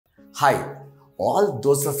Hi, all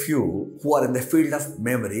those of you who are in the field of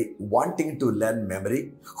memory, wanting to learn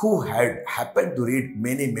memory, who had happened to read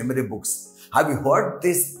many memory books, have you heard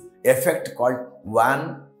this effect called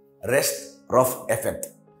Van Restorff Effect?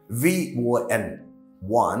 V-O-N,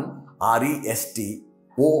 Van R-E-S-T-O-R-F-F,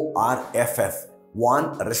 Van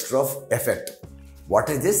Restorff Effect. What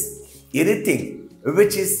is this? Anything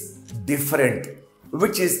which is different,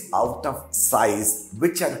 which is out of size,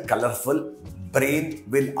 which are colorful, brain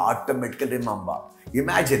will automatically remember.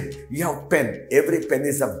 Imagine you have pen, every pen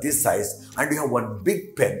is of this size, and you have one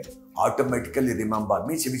big pen, automatically remember,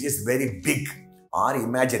 which is very big. Or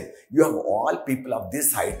imagine you have all people of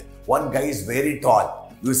this height, one guy is very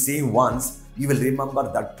tall, you see him once, you will remember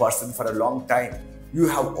that person for a long time. You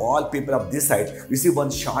have all people of this height, you see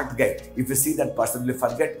one short guy, if you see that person, will you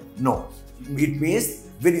forget? No. It means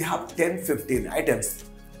when you have 10-15 items,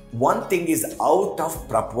 one thing is out of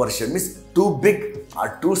proportion, means too big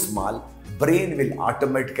or too small, brain will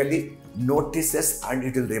automatically notices and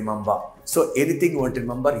it will remember. So anything you want to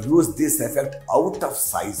remember, use this effect out of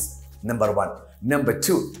size. Number one. Number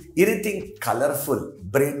two, anything colorful,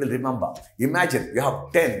 brain will remember. Imagine you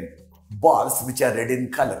have 10 balls which are red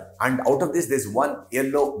in color, and out of this there is one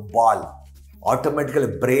yellow ball.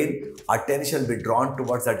 Automatically brain attention will be drawn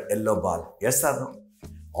towards that yellow ball. Yes or no?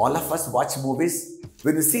 All of us watch movies.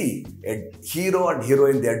 When you see a hero and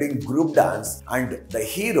heroine, they are doing group dance, and the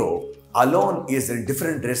hero alone is in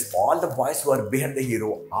different dress. All the boys who are behind the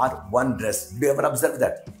hero are one dress. Do you ever observe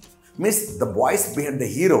that? Means the boys behind the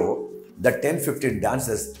hero, the 10-15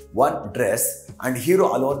 dancers, one dress, and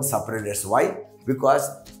hero alone separate dress. Why? Because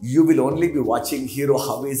you will only be watching hero,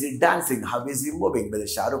 how is he dancing, how is he moving, whether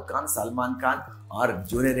Shah Rukh Khan, Salman Khan, or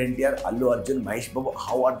Junior NTR, Allu Arjun, Mahesh Babu,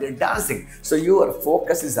 how are they dancing? So your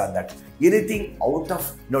focus is on that. Anything out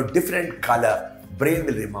of different color, brain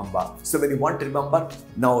will remember. So when you want to remember,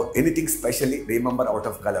 now anything specially, remember out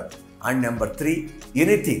of color. And number three,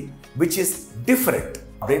 anything which is different,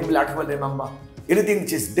 brain will automatically remember. Anything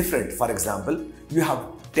which is different, for example, you have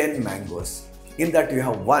 10 mangoes. In that you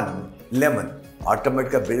have one lemon.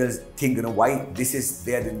 Automatically brain will think, why this is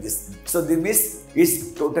there in this. So the miss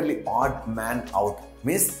is totally odd man out.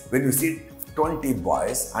 Means when you see 20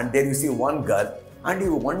 boys and then you see one girl, and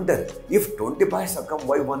you wonder if 20 boys have come,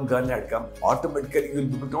 why one girl had come? Automatically you will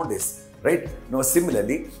be able to notice. Right? Now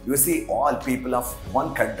similarly, you see all people of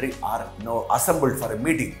one country are assembled for a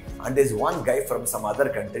meeting, and there is one guy from some other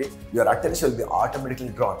country, your attention will be automatically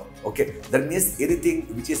drawn. Okay, that means anything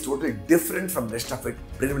which is totally different from rest of it,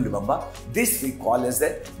 brain will remember. This we call as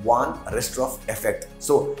the Van Restorff Effect.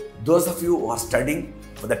 So those of you who are studying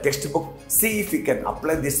for the textbook, see if you can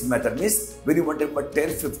apply this method. Means when you want to remember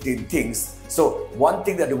 10-15 things, so one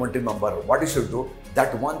thing that you want to remember, what you should do,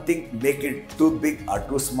 that one thing, make it too big or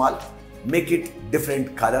too small, make it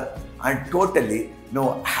different color, and totally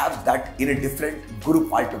have that in a different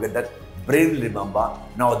group altogether. Brain will remember.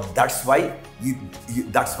 Now that's why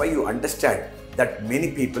you understand that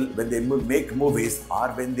many people, when they make movies or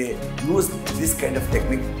when they use this kind of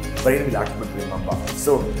technique, brain will automatically remember.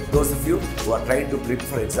 So those of you who are trying to prepare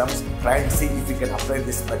for exams, try and see if you can apply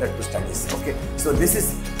this method to studies. Okay. So this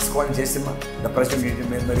is Squadron Leader Jayasimha, the President of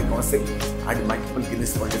Indian Memory Council, and multiple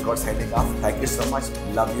Guinness World Records signing off. Thank you so much.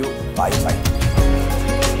 Love you. Bye bye.